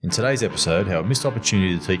In today's episode, how a missed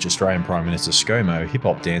opportunity to teach Australian Prime Minister ScoMo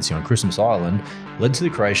hip-hop dancing on Christmas Island led to the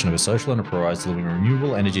creation of a social enterprise delivering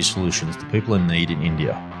renewable energy solutions to people in need in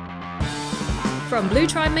India. From Blue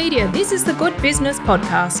Tribe Media, this is the Good Business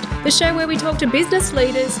Podcast, the show where we talk to business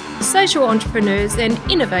leaders, social entrepreneurs and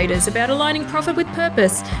innovators about aligning profit with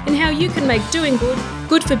purpose and how you can make doing good,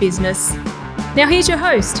 good for business. Now here's your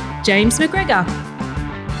host, James McGregor.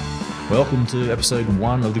 Welcome to episode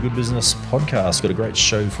 1 of the Good Business Podcast. Got a great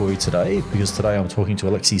show for you today because today I'm talking to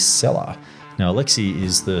Alexie Seller. Now, Alexie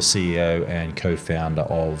is the CEO and co-founder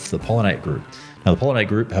of the Pollinate Group. Now, the Pollinate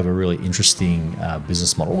Group have a really interesting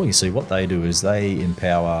business model. You see, what they do is they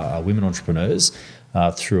empower women entrepreneurs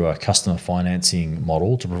through a customer financing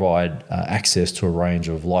model to provide access to a range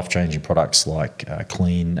of life-changing products like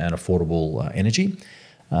clean and affordable energy,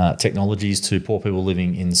 technologies to poor people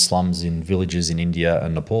living in slums in villages in India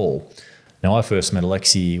and Nepal. Now, I first met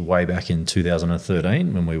Alexie way back in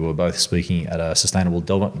 2013 when we were both speaking at a sustainable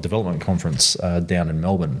development conference down in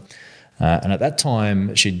Melbourne. And at that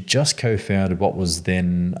time, she'd just co-founded what was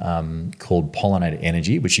then called Pollinate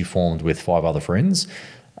Energy, which she formed with 5 other friends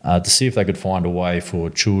to see if they could find a way for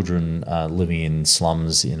children living in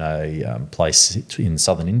slums in a place in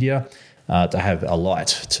southern India to have a light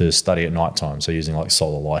to study at night time, so using like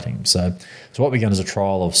solar lighting. So what began as a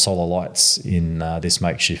trial of solar lights in this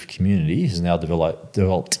makeshift community has now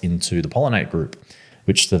developed into the Pollinate Group,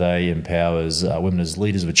 which today empowers women as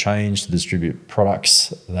leaders of change to distribute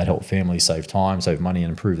products that help families save time, save money,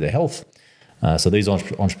 and improve their health. So these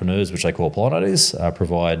entrepreneurs, which they call Pollinators,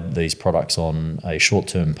 provide these products on a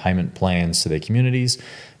short-term payment plans to their communities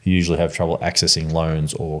who usually have trouble accessing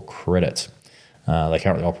loans or credit. They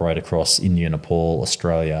currently operate across India, Nepal,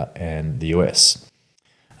 Australia, and the US.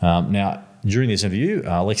 Now, during this interview,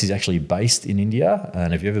 Alexie's actually based in India,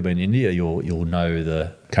 and if you've ever been to India, you'll know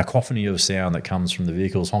the cacophony of sound that comes from the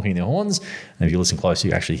vehicles honking their horns. And if you listen close,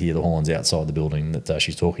 you actually hear the horns outside the building that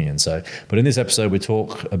she's talking in. But in this episode, we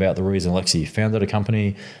talk about the reason Alexie founded a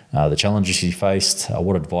company, the challenges she faced,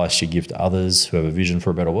 what advice she'd give to others who have a vision for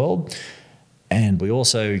a better world. And we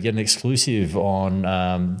also get an exclusive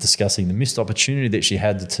on discussing the missed opportunity that she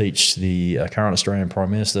had to teach the current Australian Prime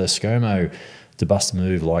Minister, ScoMo, to bust a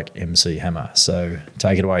move like MC Hammer. So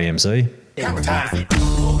take it away, MC. Yeah,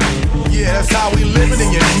 that's how we living,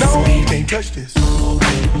 and you know you can't touch this.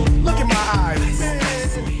 Look in my eyes, man.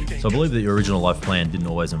 So I believe that your original life plan didn't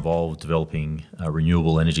always involve developing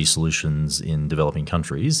renewable energy solutions in developing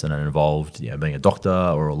countries, and it involved being a doctor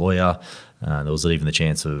or a lawyer. There was even the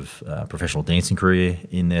chance of a professional dancing career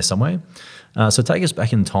in there somewhere. So take us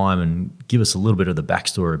back in time and give us a little bit of the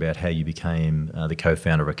backstory about how you became the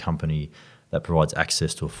co-founder of a company that provides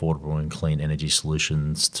access to affordable and clean energy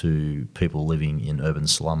solutions to people living in urban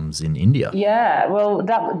slums in India. Yeah, well,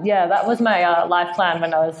 that was my life plan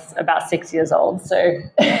when I was about 6 years old. So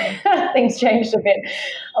things changed a bit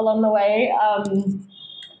along the way.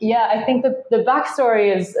 I think the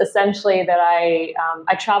backstory is essentially that I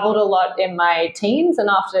traveled a lot in my teens and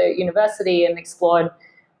after university and explored.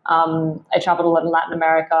 I traveled a lot in Latin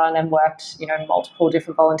America and then worked, in multiple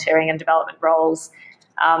different volunteering and development roles.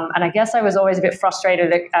 And I guess I was always a bit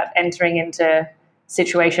frustrated at entering into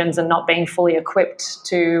situations and not being fully equipped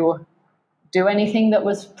to do anything that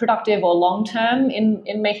was productive or long-term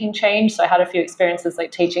in making change. So I had a few experiences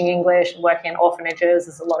like teaching English and working in orphanages,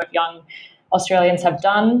 as a lot of young Australians have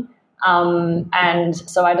done. And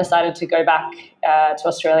so I decided to go back to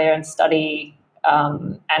Australia and study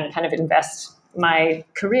and kind of invest my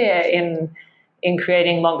career in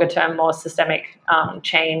creating longer-term, more systemic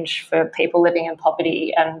change for people living in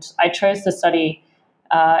poverty. And I chose to study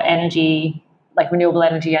energy, like renewable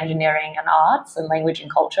energy engineering and arts and language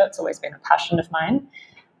and culture. It's always been a passion of mine.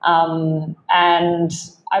 And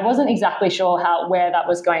I wasn't exactly sure where that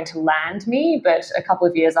was going to land me, but a couple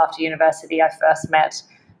of years after university, I first met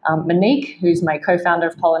Monique, who's my co-founder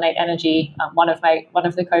of Pollinate Energy, one of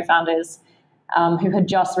the co-founders, who had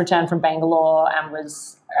just returned from Bangalore and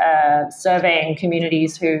was surveying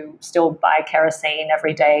communities who still buy kerosene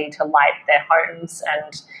every day to light their homes.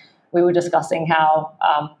 And we were discussing how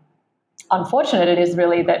unfortunate it is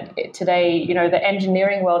really that today, the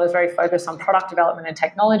engineering world is very focused on product development and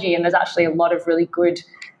technology, and there's actually a lot of really good,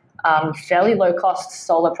 fairly low-cost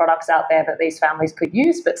solar products out there that these families could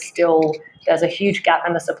use, but still there's a huge gap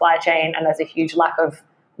in the supply chain and there's a huge lack of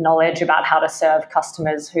knowledge about how to serve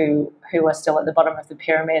customers who are still at the bottom of the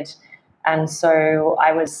pyramid. And so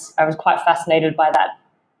I was quite fascinated by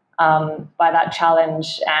that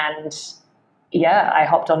challenge, and I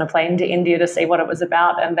hopped on a plane to India to see what it was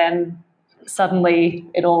about, and then suddenly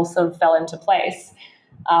it all sort of fell into place.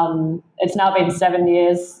 It's now been 7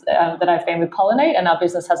 years that I've been with Pollinate, and our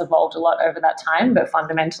business has evolved a lot over that time. But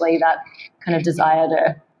fundamentally, that kind of desire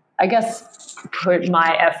to, I guess, put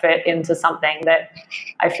my effort into something that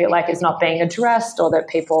I feel like is not being addressed, or that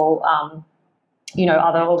people,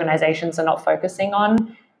 other organizations are not focusing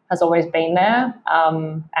on, has always been there.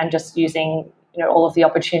 And just using, all of the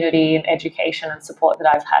opportunity and education and support that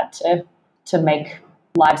I've had to make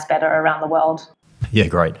lives better around the world. Yeah,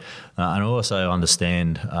 great. And I also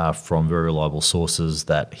understand from very reliable sources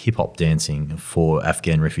that hip-hop dancing for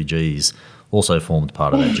Afghan refugees also formed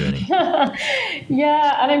part of that journey.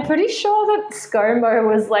 Yeah, and I'm pretty sure that ScoMo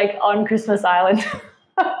was like on Christmas Island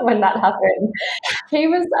when that happened.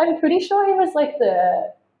 I'm pretty sure he was like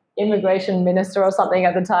the immigration minister or something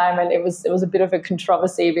at the time, and it was a bit of a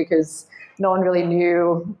controversy because no one really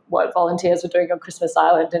knew what volunteers were doing on Christmas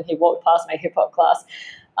Island, and he walked past my hip-hop class.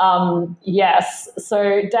 Yes,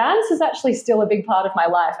 so dance is actually still a big part of my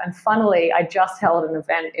life, and funnily, I just held an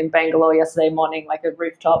event in Bangalore yesterday morning, like a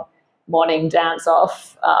rooftop morning dance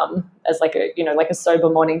off, as like a sober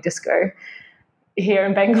morning disco here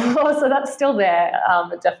in Bangalore. So that's still there.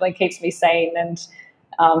 It definitely keeps me sane, and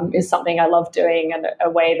is something I love doing, and a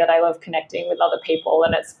way that I love connecting with other people.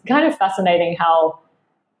 And it's kind of fascinating how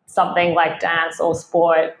something like dance or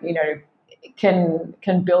sport,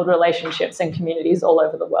 can build relationships and communities all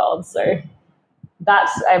over the world. So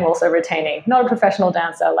that's, I'm also retaining. Not a professional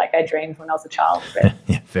dancer like I dreamed when I was a child. But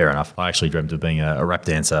Yeah, fair enough. I actually dreamt of being a rap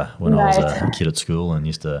dancer when I was a kid at school, and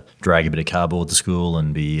used to drag a bit of cardboard to school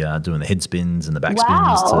and be doing the head spins and the back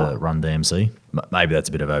spins to run DMC. Maybe that's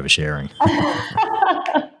a bit of oversharing.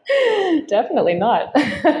 Definitely not.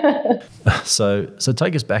 So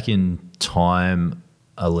take us back in time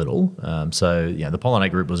a little. The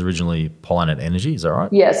Pollinate Group was originally Pollinate Energy, is that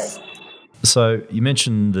right? Yes. So you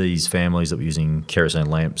mentioned these families that were using kerosene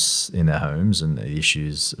lamps in their homes and the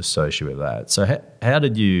issues associated with that. So how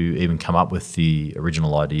did you even come up with the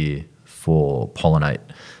original idea for Pollinate,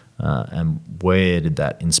 and where did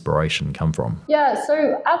that inspiration come from? Yeah,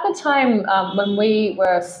 so at the time when we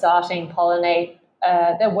were starting Pollinate,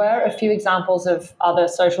 there were a few examples of other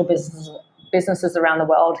social businesses around the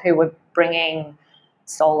world who were bringing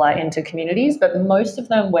solar into communities, but most of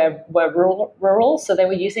them were rural. So they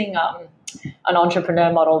were using an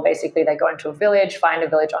entrepreneur model. Basically, they go into a village, find a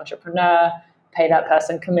village entrepreneur, pay that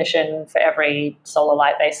person commission for every solar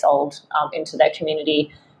light they sold into their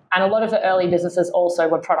community. And a lot of the early businesses also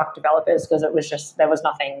were product developers, because there was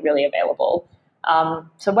nothing really available.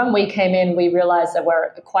 So when we came in, we realized there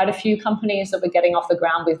were quite a few companies that were getting off the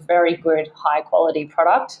ground with very good, high quality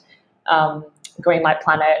product. Greenlight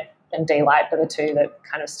Planet and D-Light are the two that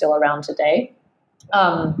kind of still around today.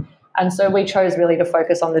 And so we chose really to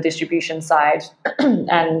focus on the distribution side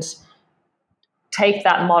and take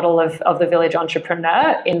that model of the village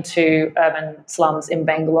entrepreneur into urban slums in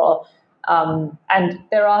Bangalore. And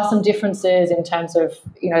there are some differences in terms of,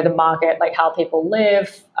 the market, like how people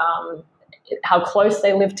live, how close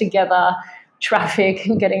they live together, traffic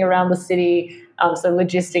and getting around the city. So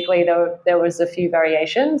logistically, there was a few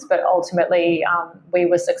variations, but ultimately we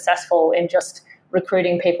were successful in just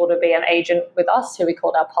recruiting people to be an agent with us, who we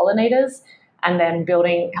called our Pollinators, and then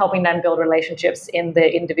helping them build relationships in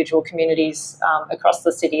the individual communities across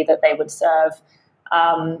the city that they would serve.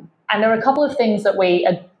 And there were a couple of things that we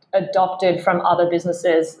adopted from other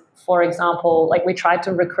businesses. For example, like we tried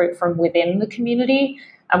to recruit from within the community,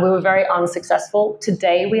 and we were very unsuccessful.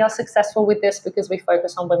 Today, we are successful with this because we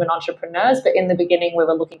focus on women entrepreneurs. But in the beginning, we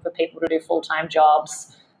were looking for people to do full-time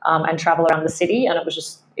jobs and travel around the city. And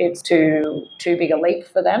it's too big a leap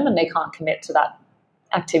for them, and they can't commit to that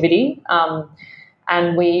activity.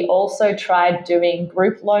 And we also tried doing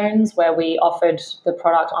group loans where we offered the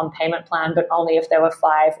product on payment plan, but only if there were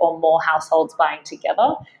 5 or more households buying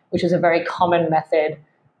together, which is a very common method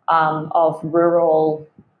of rural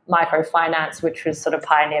microfinance, which was sort of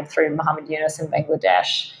pioneered through Muhammad Yunus in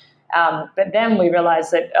Bangladesh. But then we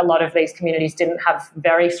realized that a lot of these communities didn't have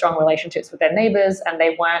very strong relationships with their neighbors, and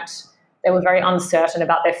they were very uncertain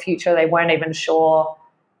about their future. They weren't even sure,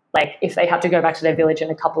 like, if they had to go back to their village in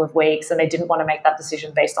a couple of weeks, and they didn't want to make that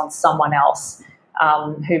decision based on someone else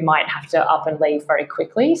who might have to up and leave very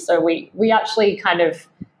quickly. So we actually kind of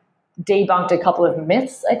debunked a couple of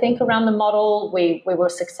myths, I think, around the model. We were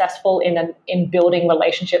successful in building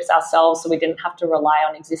relationships ourselves, so we didn't have to rely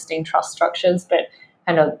on existing trust structures, but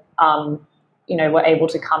kind of, were able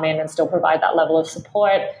to come in and still provide that level of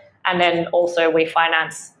support. And then also we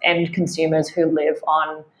finance end consumers who live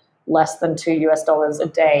on less than $2 a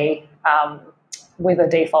day with a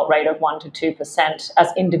default rate of 1% to 2% as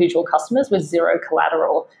individual customers with zero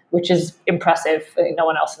collateral, which is impressive. No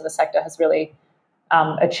one else in the sector has really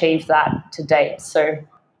achieved that to date. So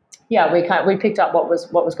yeah, we picked up what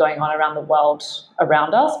was going on around the world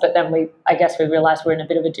around us, but then we realized we're in a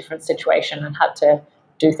bit of a different situation and had to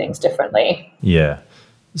do things differently. Yeah.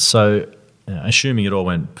 So, assuming it all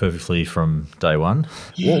went perfectly from day one,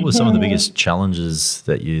 what were some of the biggest challenges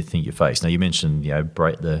that you think you faced? Now, you mentioned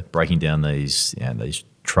breaking down these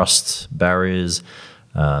trust barriers.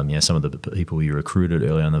 Some of the people you recruited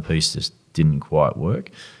early on the piece just didn't quite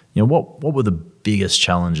work. What were the biggest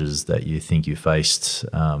challenges that you think you faced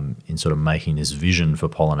in sort of making this vision for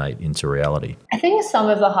Pollinate into reality? I think some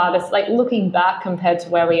of the hardest, like looking back compared to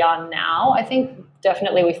where we are now, I think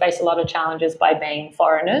definitely we face a lot of challenges by being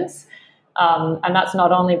foreigners. And that's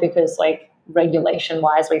not only because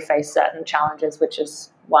regulation-wise we face certain challenges, which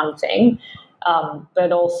is one thing,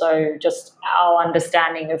 but also just our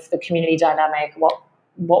understanding of the community dynamic,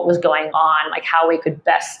 what was going on, like how we could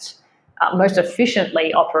best most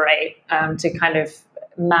efficiently operate to kind of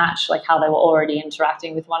match how they were already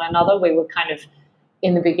interacting with one another. We were kind of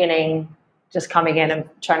in the beginning just coming in and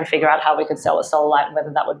trying to figure out how we could sell a solar light and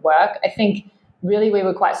whether that would work. I think really we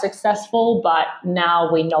were quite successful, but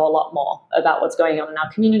now we know a lot more about what's going on in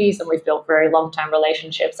our communities, and we've built very long-term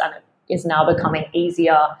relationships, and it is now becoming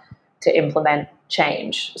easier to implement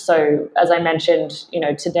change. So as I mentioned,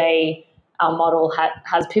 today our model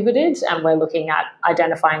has pivoted, and we're looking at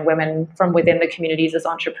identifying women from within the communities as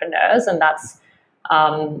entrepreneurs, and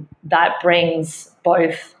that brings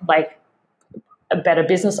both a better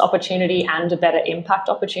business opportunity and a better impact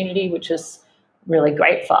opportunity, which is really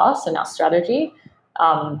great for us and our strategy.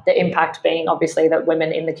 The impact being obviously that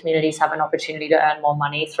women in the communities have an opportunity to earn more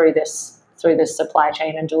money through this supply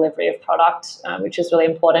chain and delivery of product, which is really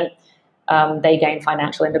important. They gain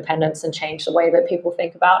financial independence and change the way that people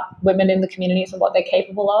think about women in the communities and what they're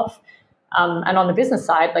capable of. And on the business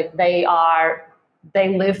side, they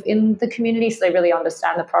live in the community, so they really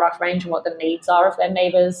understand the product range and what the needs are of their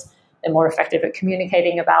neighbors. They're more effective at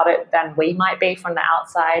communicating about it than we might be from the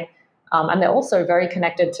outside. And they're also very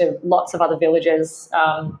connected to lots of other villages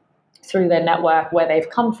through their network where they've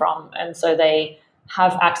come from. And so they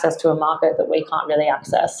have access to a market that we can't really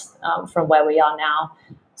access from where we are now.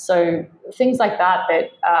 So things like that,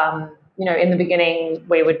 in the beginning,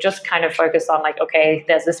 we would just kind of focus on okay,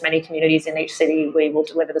 there's this many communities in each city, we will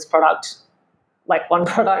deliver this product, one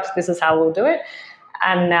product, this is how we'll do it.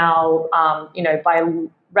 And now, by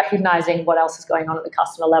recognizing what else is going on at the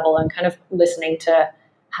customer level and kind of listening to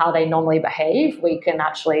how they normally behave, we can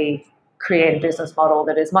actually create a business model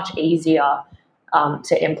that is much easier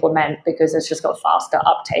to implement because it's just got faster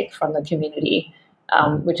uptake from the community.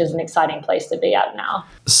 Which is an exciting place to be at now.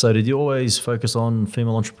 So did you always focus on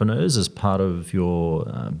female entrepreneurs as part of your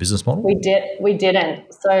business model? We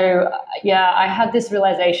didn't. So, I had this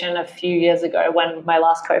realization a few years ago when my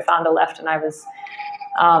last co-founder left and I was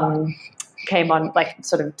came on,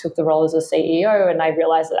 sort of took the role as a CEO, and I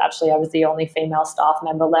realized that actually I was the only female staff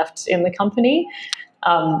member left in the company,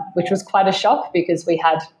 which was quite a shock because we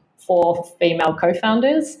had 4 female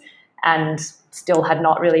co-founders and still had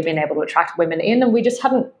not really been able to attract women in, and we just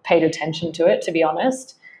hadn't paid attention to it, to be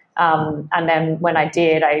honest. And then when I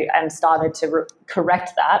did, and started to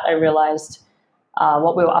correct that, I realized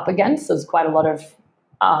what we were up against was quite a lot of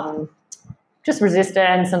just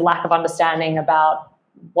resistance and lack of understanding about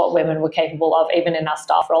what women were capable of, even in our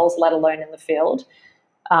staff roles, let alone in the field.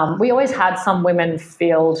 We always had some women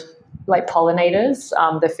field, pollinators,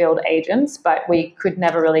 the field agents, but we could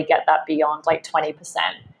never really get that beyond 20%.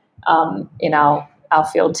 In our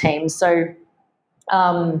field team. So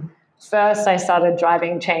first I started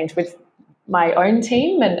driving change with my own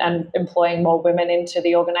team and employing more women into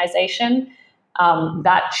the organization.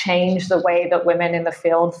 That changed the way that women in the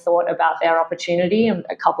field thought about their opportunity, and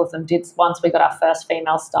a couple of them did. Once we got our first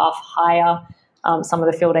female staff hire, some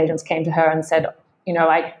of the field agents came to her and said,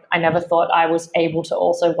 I never thought I was able to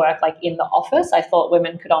also work in the office. I thought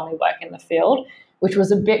women could only work in the field, which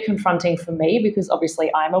was a bit confronting for me because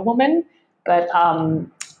obviously I'm a woman, but I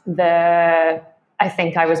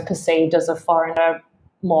think I was perceived as a foreigner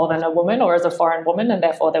more than a woman, or as a foreign woman, and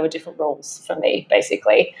therefore there were different rules for me,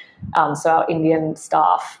 basically. So our Indian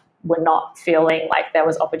staff were not feeling like there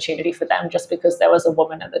was opportunity for them just because there was a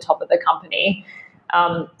woman at the top of the company.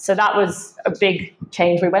 So that was a big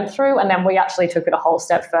change we went through, and then we actually took it a whole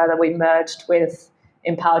step further. We merged with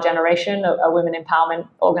Empower Generation, a women empowerment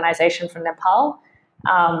organization from Nepal.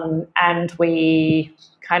 And we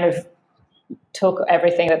kind of took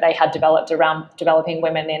everything that they had developed around developing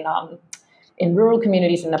women in rural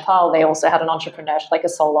communities in Nepal. They also had an entrepreneurship, a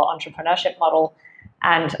solar entrepreneurship model,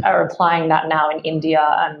 and are applying that now in India,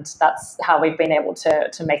 and that's how we've been able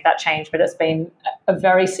to make that change. But it's been a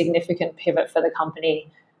very significant pivot for the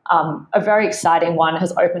company, a very exciting one,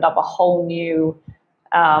 has opened up a whole new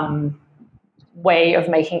way of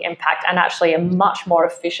making impact, and actually a much more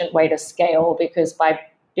efficient way to scale, because by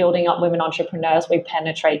building up women entrepreneurs, we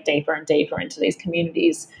penetrate deeper and deeper into these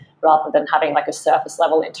communities rather than having like a surface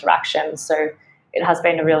level interaction. So it has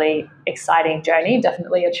been a really exciting journey,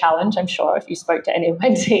 definitely a challenge, I'm sure, if you spoke to any of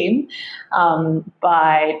my team.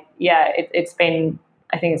 But yeah, I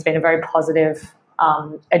think it's been a very positive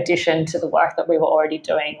addition to the work that we were already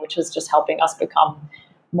doing, which is just helping us become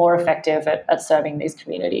more effective at serving these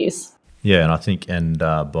communities. Yeah, and I think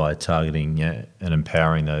by targeting and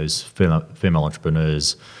empowering those female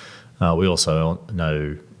entrepreneurs, we also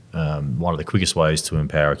know one of the quickest ways to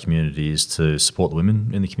empower a community is to support the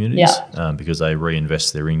women in the communities, because they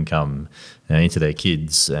reinvest their income into their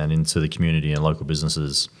kids and into the community and local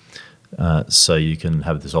businesses. So you can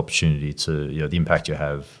have this opportunity to, the impact you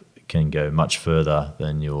have can go much further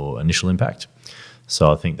than your initial impact. So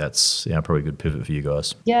I think that's probably a good pivot for you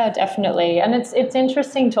guys. Yeah, definitely. And it's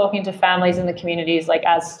interesting talking to families in the communities, like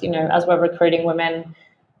as we're recruiting women,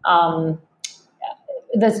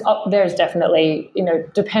 there's definitely,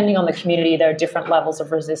 depending on the community, there are different levels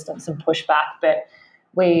of resistance and pushback, but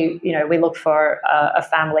we look for a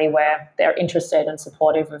family where they're interested and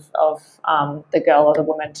supportive of the girl or the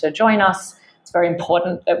woman to join us. It's very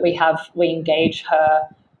important that we engage her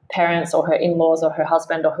parents or her in-laws or her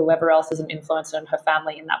husband or whoever else is an influencer in her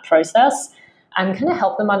family in that process, and kind of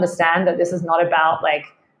help them understand that this is not about like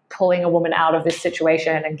pulling a woman out of this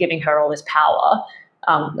situation and giving her all this power.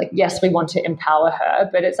 Yes, we want to empower her,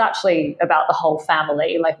 but it's actually about the whole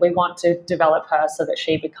family. Like, we want to develop her so that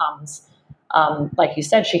she becomes, like you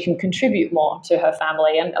said, she can contribute more to her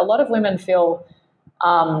family. And a lot of women feel,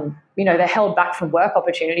 they're held back from work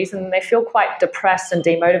opportunities, and they feel quite depressed and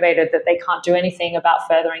demotivated that they can't do anything about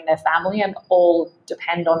furthering their family, and all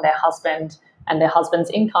depend on their husband and their husband's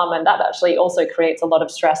income. And that actually also creates a lot of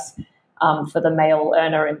stress for the male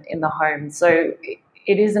earner in the home. So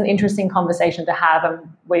it is an interesting conversation to have,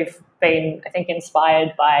 and we've been, I think,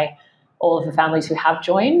 inspired by all of the families who have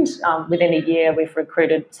joined. Within a year, we've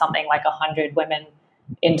recruited something like 100 women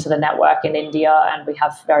into the network in India, and we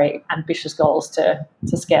have very ambitious goals to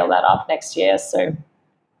scale that up next year. So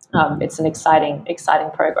it's an exciting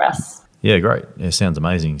progress. Yeah, great. It sounds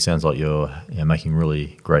amazing. Sounds like you're making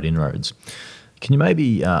really great inroads. Can you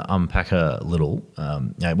maybe unpack a little,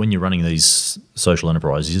 when you're running these social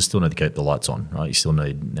enterprises, you still need to keep the lights on, right? You still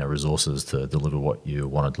need resources to deliver what you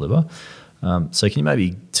want to deliver. So can you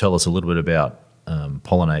maybe tell us a little bit about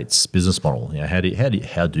Pollinate's business model? How do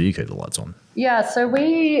you keep the lights on? Yeah, so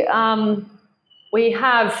we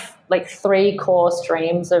have like 3 core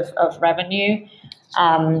streams of revenue,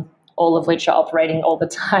 all of which are operating all the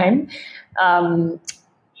time.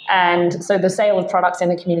 And so the sale of products in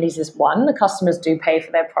the communities is one. The customers do pay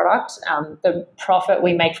for their product. The profit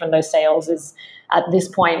we make from those sales is, at this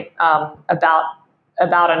point, about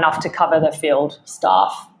enough to cover the field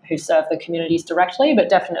staff who serve the communities directly, but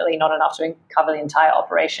definitely not enough to cover the entire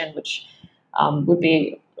operation, which would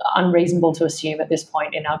be unreasonable to assume at this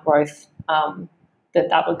point in our growth,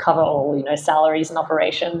 that would cover all salaries and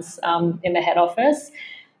operations in the head office.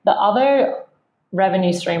 The other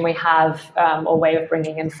revenue stream we have, or way of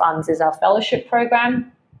bringing in funds, is our fellowship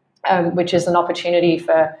program, which is an opportunity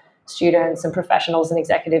for students and professionals and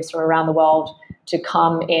executives from around the world to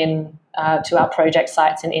come in to our project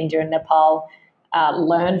sites in India and Nepal,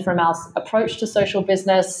 learn from our approach to social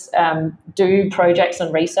business, do projects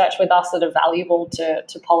and research with us that are valuable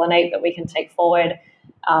to Pollinate that we can take forward,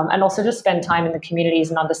 and also just spend time in the communities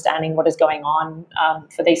and understanding what is going on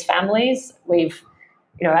for these families.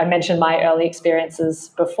 I mentioned my early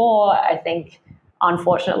experiences before. I think,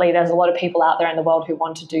 unfortunately, there's a lot of people out there in the world who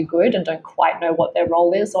want to do good and don't quite know what their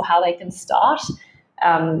role is or how they can start.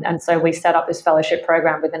 And so we set up this fellowship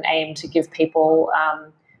program with an aim to give people,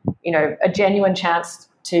 a genuine chance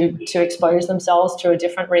to expose themselves to a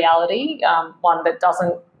different reality, one that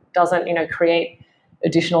doesn't create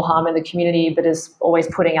additional harm in the community, but is always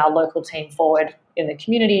putting our local team forward in the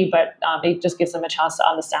community. But it just gives them a chance to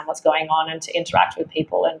understand what's going on and to interact with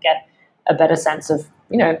people and get a better sense of,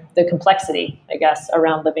 the complexity, I guess,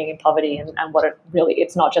 around living in poverty and what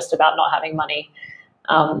it's not just about not having money.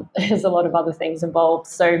 There's a lot of other things involved.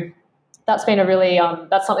 So that's been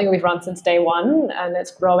that's something we've run since day one, and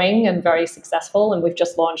it's growing and very successful. And we've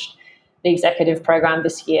just launched the executive program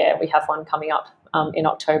this year. We have one coming up in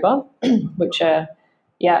October, which are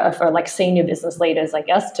for like senior business leaders, I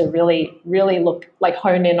guess, to really look, like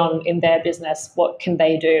hone in on in their business, what can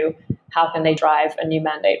they do how can they drive a new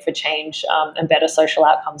mandate for change and better social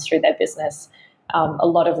outcomes through their business. A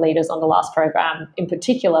lot of leaders on the last program in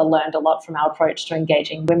particular learned a lot from our approach to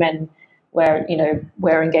engaging women, where,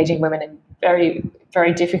 we're engaging women in very,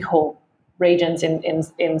 very difficult regions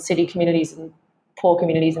in city communities and poor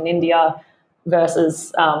communities in India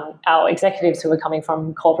versus our executives who are coming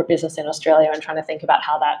from corporate business in Australia, and trying to think about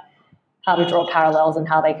how to draw parallels and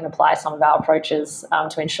how they can apply some of our approaches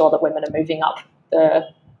to ensure that women are moving up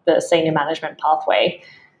the senior management pathway.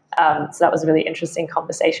 So that was a really interesting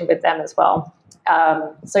conversation with them as well.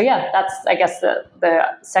 That's, I guess, the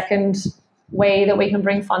second way that we can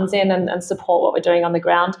bring funds in and support what we're doing on the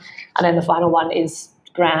ground. And then the final one is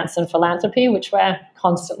grants and philanthropy, which we're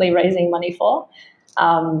constantly raising money for,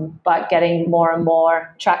 but getting more and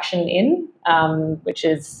more traction in, which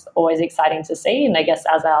is always exciting to see. And I guess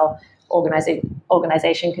as our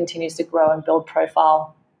organization continues to grow and build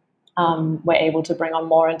profile, we're able to bring on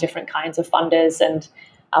more and different kinds of funders, and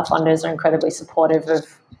our funders are incredibly supportive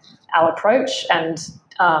of our approach and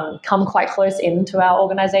come quite close into our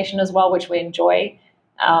organization as well, which we enjoy,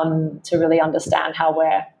 to really understand how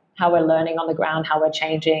we're learning on the ground, how we're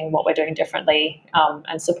changing, what we're doing differently,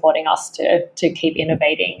 and supporting us to keep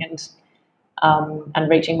innovating and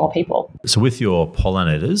reaching more people. So with your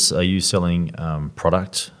pollinators, are you selling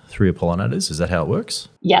product through your pollinators? Is that how it works?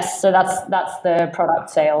 Yes, so that's the product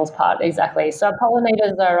sales part, exactly. So our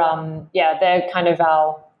pollinators are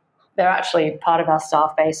they're actually part of our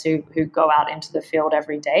staff base who go out into the field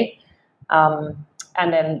every day. And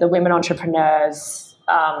then the women entrepreneurs,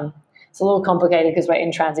 it's a little complicated because we're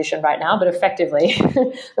in transition right now, but effectively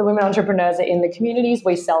the women entrepreneurs are in the communities,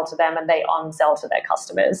 we sell to them, and they on-sell to their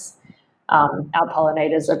customers. Our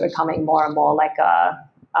pollinators are becoming more and more like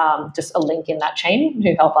just a link in that chain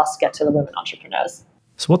who help us get to the women entrepreneurs.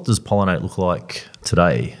 So what does Pollinate look like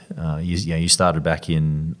today? You started back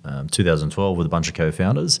in 2012 with a bunch of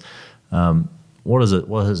co-founders. What has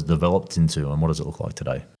it developed into, and what does it look like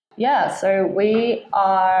today? Yeah, so we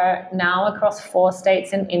are now across 4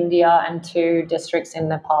 states in India and 2 districts in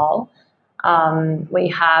Nepal. We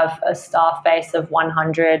have a staff base of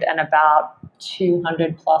 100 and about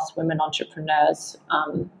 200 plus women entrepreneurs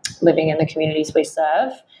living in the communities we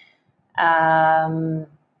serve.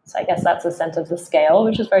 So I guess that's a sense of the scale,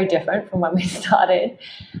 which is very different from when we started.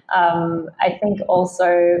 I think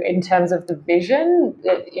also in terms of the vision,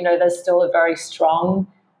 there's still a very strong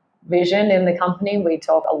vision in the company. We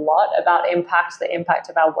talk a lot about impact, the impact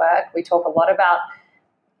of our work. We talk a lot about,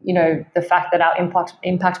 the fact that our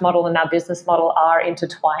impact model and our business model are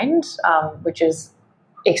intertwined, which is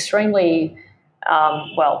extremely,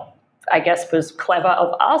 I guess was clever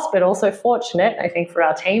of us, but also fortunate, I think, for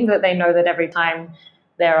our team, that they know that every time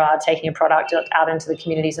they're taking a product out into the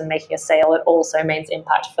communities and making a sale, it also means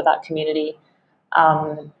impact for that community,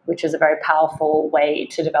 which is a very powerful way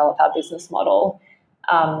to develop our business model.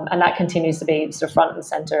 And that continues to be sort of front and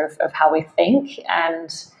center of how we think.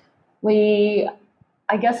 And we,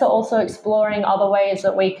 I guess, are also exploring other ways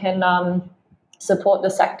that we can support the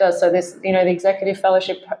sector. So this, the executive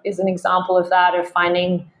fellowship is an example of that, of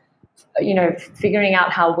finding, figuring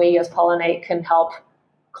out how we as Pollinate can help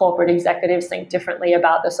corporate executives think differently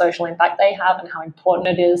about the social impact they have and how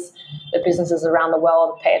important it is that businesses around the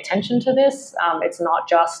world pay attention to this. It's not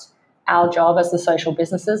just our job as the social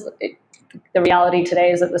businesses. The reality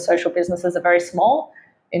today is that the social businesses are very small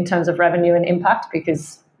in terms of revenue and impact,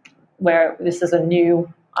 because this is a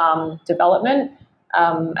new development,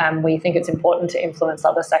 and we think it's important to influence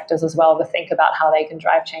other sectors as well, to think about how they can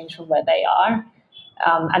drive change from where they are.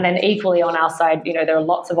 And then equally on our side, there are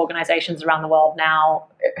lots of organizations around the world now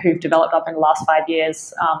who've developed up in the last 5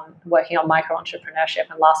 years, working on micro-entrepreneurship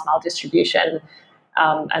and last-mile distribution.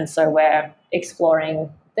 And so we're exploring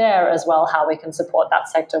there as well how we can support that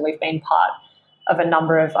sector. We've been part of a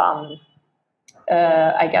number of,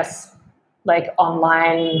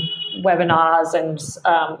 online webinars and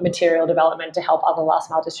material development to help other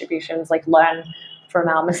last-mile distributions learn from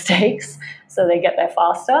our mistakes so they get there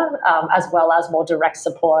faster, as well as more direct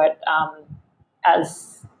support,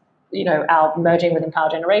 as our merging with Empower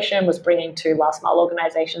Generation was bringing 2 last-mile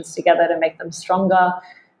organizations together to make them stronger,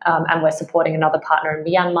 and we're supporting another partner in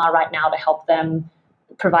Myanmar right now to help them,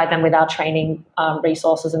 provide them with our training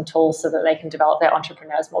resources and tools so that they can develop their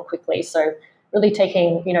entrepreneurs more quickly. So really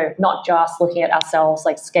taking, not just looking at ourselves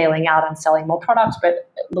scaling out and selling more products, but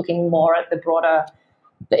looking more at the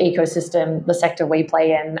ecosystem, the sector we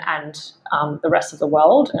play in, and the rest of the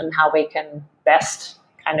world, and how we can best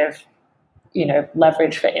kind of,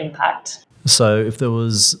 leverage for impact. So if there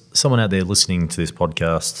was someone out there listening to this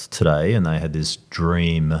podcast today and they had this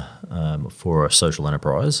dream for a social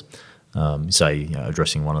enterprise, say,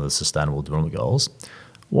 addressing one of the sustainable development goals,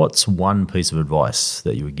 what's one piece of advice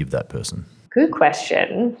that you would give that person? Good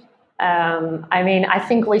question. I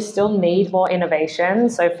think we still need more innovation.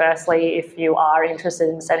 So firstly, if you are interested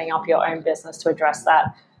in setting up your own business to address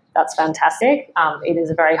that, that's fantastic. It is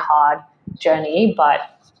a very hard journey, but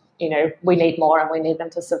we need more and we need them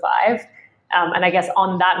to survive. And I guess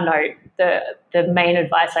on that note, the main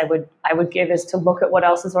advice I would give is to look at what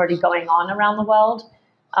else is already going on around the world.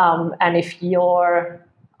 And if your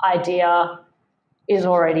idea is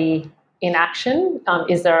already in action,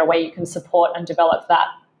 is there a way you can support and develop that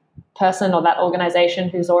person or that organization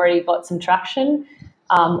who's already got some traction?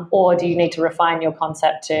 Or do you need to refine your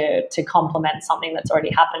concept to complement something that's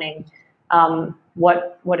already happening?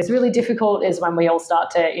 What is really difficult is when we all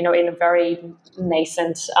start to, in a very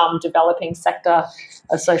nascent developing sector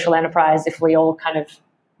of social enterprise, if we all kind of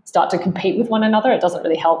start to compete with one another, it doesn't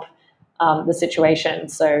really help the situation.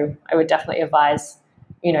 So I would definitely advise,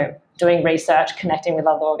 doing research, connecting with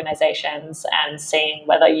other organizations and seeing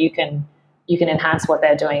whether you can enhance what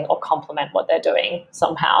they're doing or complement what they're doing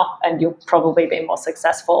somehow. And you'll probably be more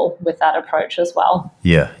successful with that approach as well.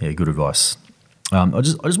 Yeah, good advice. I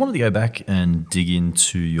just wanted to go back and dig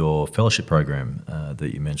into your fellowship program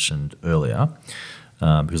that you mentioned earlier,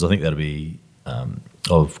 because I think that'll be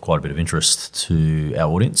of quite a bit of interest to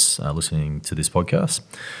our audience listening to this podcast.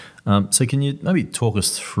 So can you maybe talk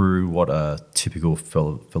us through what a typical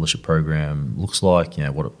fellowship program looks like?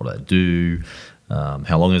 What do they do?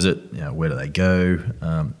 How long is it? Where do they go?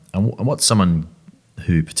 And what's someone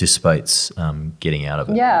who participates getting out of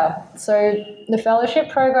it? Yeah, so the fellowship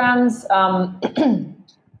programs,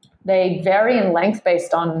 they vary in length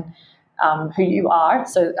based on who you are.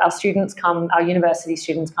 So our university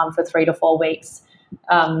students come for 3 to 4 weeks.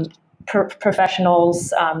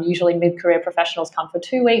 Professionals, usually mid-career professionals, come for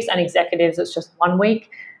 2 weeks, and executives, it's just 1 week.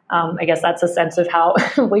 I guess that's a sense of how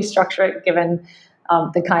we structure it, given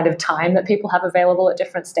the kind of time that people have available at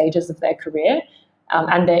different stages of their career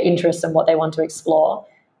and their interests and what they want to explore.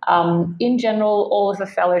 In general, all of the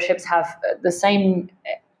fellowships have the same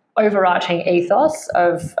overarching ethos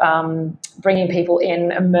of bringing people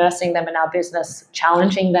in, immersing them in our business,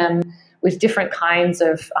 challenging them with different kinds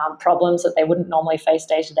of problems that they wouldn't normally face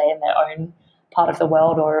day to day in their own part of the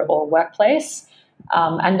world or workplace,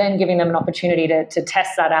 and then giving them an opportunity to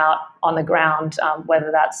test that out on the ground, whether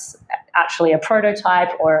that's actually a prototype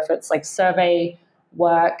or if it's like survey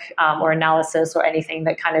work or analysis or anything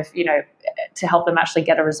that kind of, to help them actually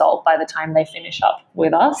get a result by the time they finish up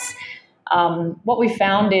with us. What we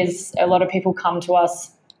found is a lot of people come to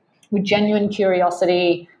us with genuine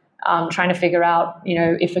curiosity, trying to figure out,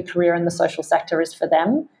 if a career in the social sector is for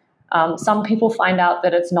them. Some people find out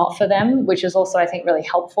that it's not for them, which is also, I think, really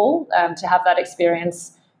helpful to have that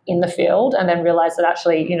experience in the field and then realize that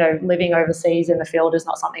actually, living overseas in the field is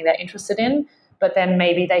not something they're interested in, but then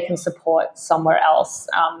maybe they can support somewhere else.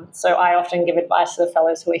 So I often give advice to the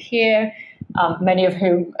fellows who are here, many of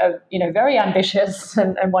whom are, very ambitious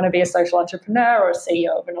and want to be a social entrepreneur or a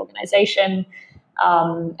CEO of an organization.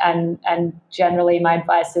 And generally my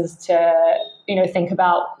advice is to, think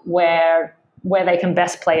about where they can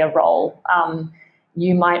best play a role.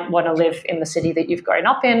 You might want to live in the city that you've grown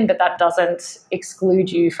up in, but that doesn't exclude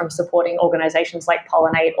you from supporting organizations like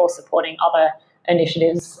Pollinate or supporting other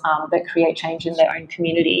initiatives that create change in their own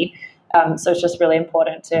community. So it's just really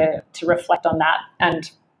important to reflect on that. And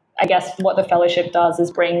I guess what the fellowship does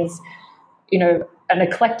is brings, an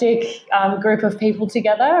eclectic group of people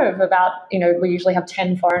together of about, we usually have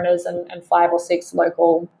 10 foreigners and 5 or 6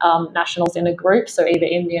 local nationals in a group, so either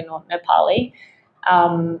Indian or Nepali.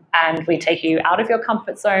 And we take you out of your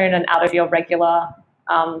comfort zone and out of your regular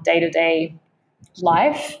day-to-day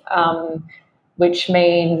life, which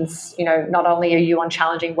means, not only are you on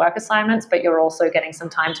challenging work assignments, but you're also getting some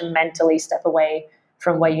time to mentally step away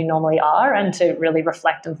from where you normally are and to really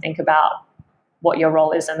reflect and think about what your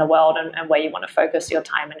role is in the world and where you want to focus your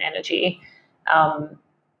time and energy.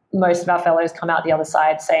 Most of our fellows come out the other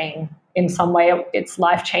side saying in some way it's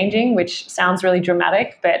life-changing, which sounds really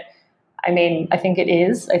dramatic, but I think it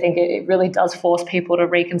is. I think it really does force people to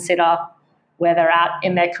reconsider where they're at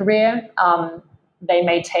in their career. They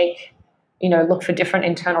may look for different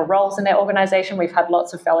internal roles in their organization. We've had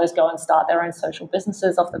lots of fellows go and start their own social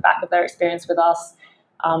businesses off the back of their experience with us.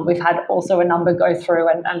 We've had also a number go through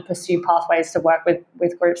and pursue pathways to work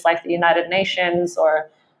with groups like the United Nations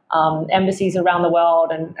or embassies around the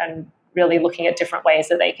world and really looking at different ways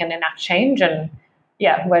that they can enact change. And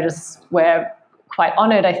yeah, we're quite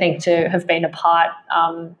honoured, I think, to have been a part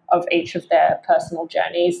of each of their personal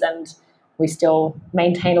journeys, and we still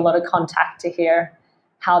maintain a lot of contact to hear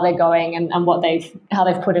how they're going and how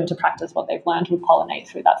they've put into practice what they've learned with Pollinate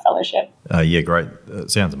through that fellowship. Yeah, great.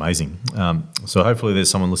 Sounds amazing. So hopefully there's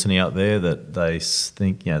someone listening out there that they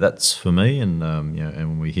think, that's for me, and and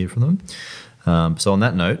when we hear from them. So on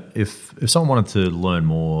that note, if someone wanted to learn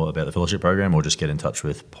more about the fellowship program or just get in touch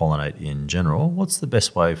with Pollinate in general, what's the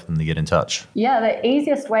best way for them to get in touch? Yeah, the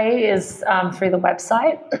easiest way is through the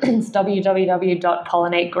website. It's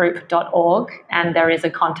www.pollinategroup.org, and there is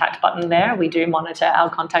a contact button there. We do monitor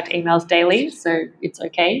our contact emails daily, so it's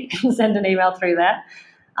okay. You can send an email through there,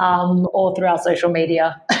 or through our social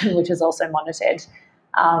media, which is also monitored.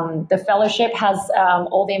 The fellowship has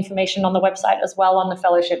all the information on the website as well on the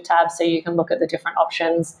fellowship tab, so you can look at the different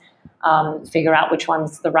options, figure out which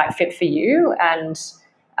one's the right fit for you, and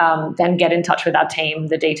then get in touch with our team.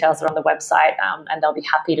 The details are on the website, and they'll be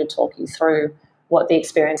happy to talk you through what the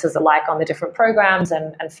experiences are like on the different programs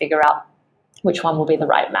and figure out which one will be the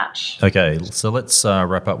right match. Okay, so let's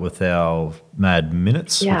wrap up with our mad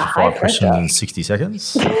minutes, which are 5 questions in 60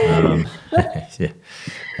 seconds.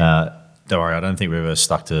 Don't worry, I don't think we've ever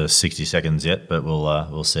stuck to 60 seconds yet, but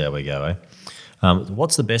we'll see how we go.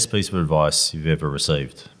 What's the best piece of advice you've ever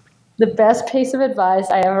received? The best piece of advice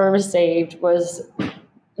I ever received was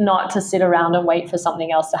not to sit around and wait for something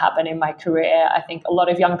else to happen in my career. I think a lot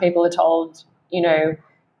of young people are told,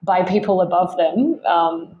 by people above them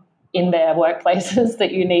in their workplaces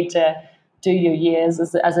that you need to do your years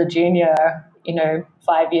as a junior,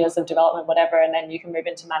 5 years of development, whatever, and then you can move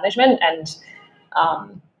into management. And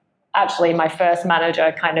actually, my first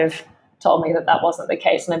manager kind of told me that wasn't the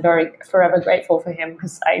case, and I'm forever grateful for him,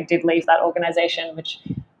 because I did leave that organization, which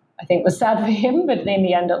I think was sad for him, but in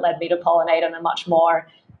the end it led me to Pollinate and a much more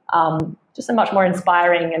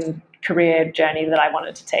inspiring and career journey that I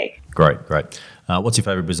wanted to take. Great. What's your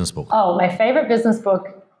favorite business book? Oh, my favorite business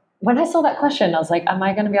book. When I saw that question, I was like, am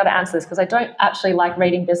I going to be able to answer this? Because I don't actually like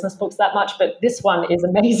reading business books that much, but this one is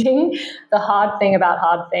amazing. The Hard Thing About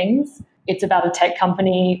Hard Things. It's about a tech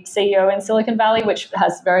company CEO in Silicon Valley, which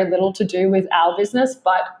has very little to do with our business,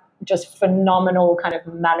 but just phenomenal kind of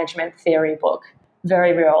management theory book.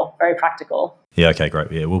 Very real, very practical. Yeah, okay,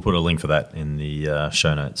 great. Yeah, we'll put a link for that in the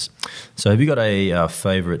show notes. So have you got a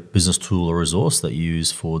favourite business tool or resource that you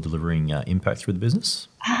use for delivering impact through the business?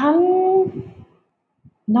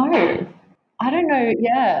 No, I don't know.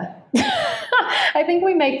 Yeah. I think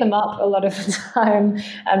we make them up a lot of the time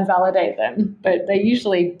and validate them, but they're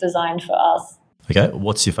usually designed for us. Okay,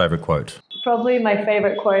 what's your favourite quote? Probably my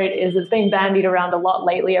favourite quote is, it's been bandied around a lot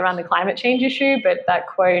lately around the climate change issue, but that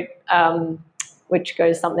quote, which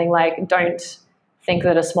goes something like, don't think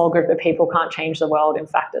that a small group of people can't change the world. In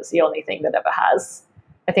fact, it's the only thing that ever has.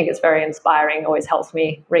 I think it's very inspiring, always helps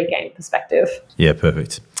me regain perspective. Yeah,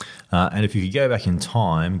 perfect. And if you could go back in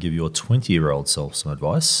time, give your 20-year-old self some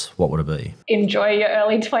advice, what would it be? Enjoy your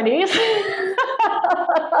early 20s.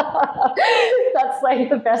 That's like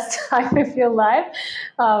the best time of your life.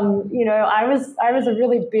 I was a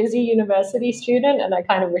really busy university student, and I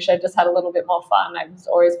kind of wish I just had a little bit more fun. I was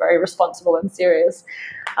always very responsible and serious.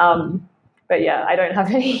 But yeah, I don't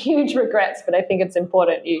have any huge regrets, but I think it's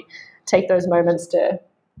important you take those moments to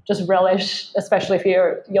just relish, especially if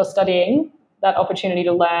you're studying, that opportunity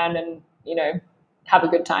to learn and, have a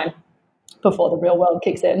good time before the real world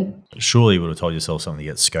kicks in. Surely you would have told yourself something to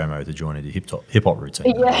get ScoMo to join into hip hop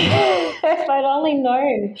routine. Yeah, if I'd only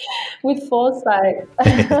known with foresight.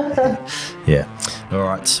 Yeah. All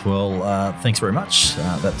right. Well, thanks very much.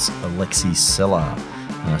 That's Alexie Seller,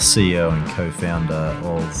 CEO and co-founder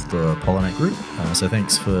of the Pollinate Group. So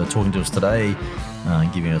thanks for talking to us today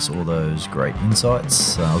and giving us all those great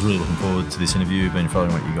insights. I was really looking forward to this interview. Been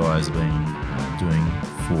following what you guys have been doing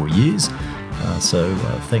for years. So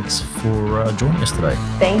thanks for joining us today.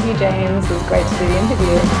 Thank you, James. It was great to do the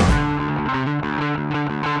interview.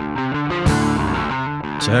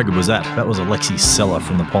 So how good was that? That was Alexie Seller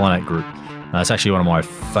from the Pollinate Group. It's actually one of my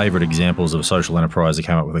favourite examples of a social enterprise that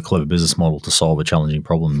came up with a clever business model to solve a challenging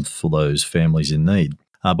problem for those families in need.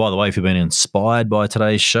 By the way, if you've been inspired by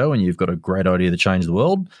today's show and you've got a great idea to change the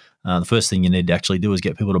world, the first thing you need to actually do is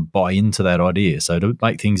get people to buy into that idea. So to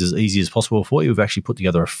make things as easy as possible for you, we've actually put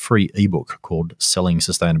together a free ebook called Selling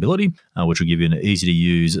Sustainability, which will give you an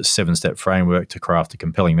easy-to-use 7-step framework to craft a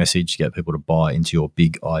compelling message to get people to buy into your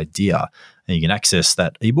big idea. And you can access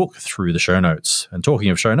that ebook through the show notes. And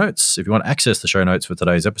talking of show notes, if you want to access the show notes for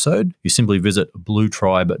today's episode, you simply visit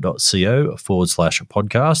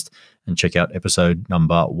bluetribe.co/podcast and check out episode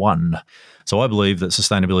number 1. So I believe that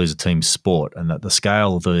sustainability is a team sport, and that the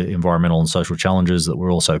scale of the environmental and social challenges that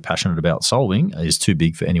we're all so passionate about solving is too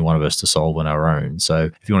big for any one of us to solve on our own. So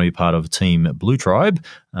if you want to be part of Team Blue Tribe,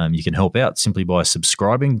 You can help out simply by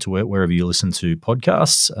subscribing to wherever you listen to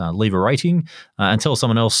podcasts, leave a rating, and tell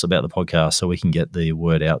someone else about the podcast so we can get the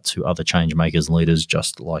word out to other change makers and leaders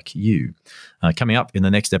just like you. Coming up in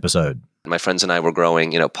the next episode. My friends and I were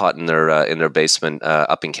growing, pot in their basement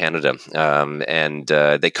up in Canada, and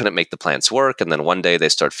they couldn't make the plants work. And then one day they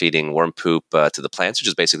start feeding worm poop to the plants, which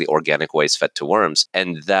is basically organic waste fed to worms.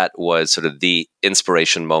 And that was sort of the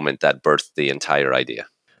inspiration moment that birthed the entire idea.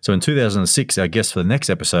 So in 2006, our guest for the next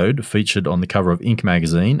episode featured on the cover of Inc.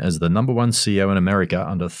 magazine as the #1 CEO in America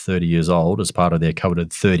under 30 years old as part of their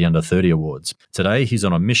coveted 30 Under 30 awards. Today, he's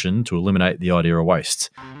on a mission to eliminate the idea of waste.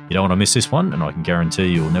 You don't want to miss this one, and I can guarantee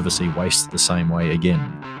you'll never see waste the same way again.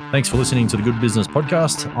 Thanks for listening to the Good Business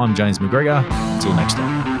Podcast. I'm James McGregor. Until next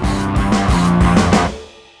time.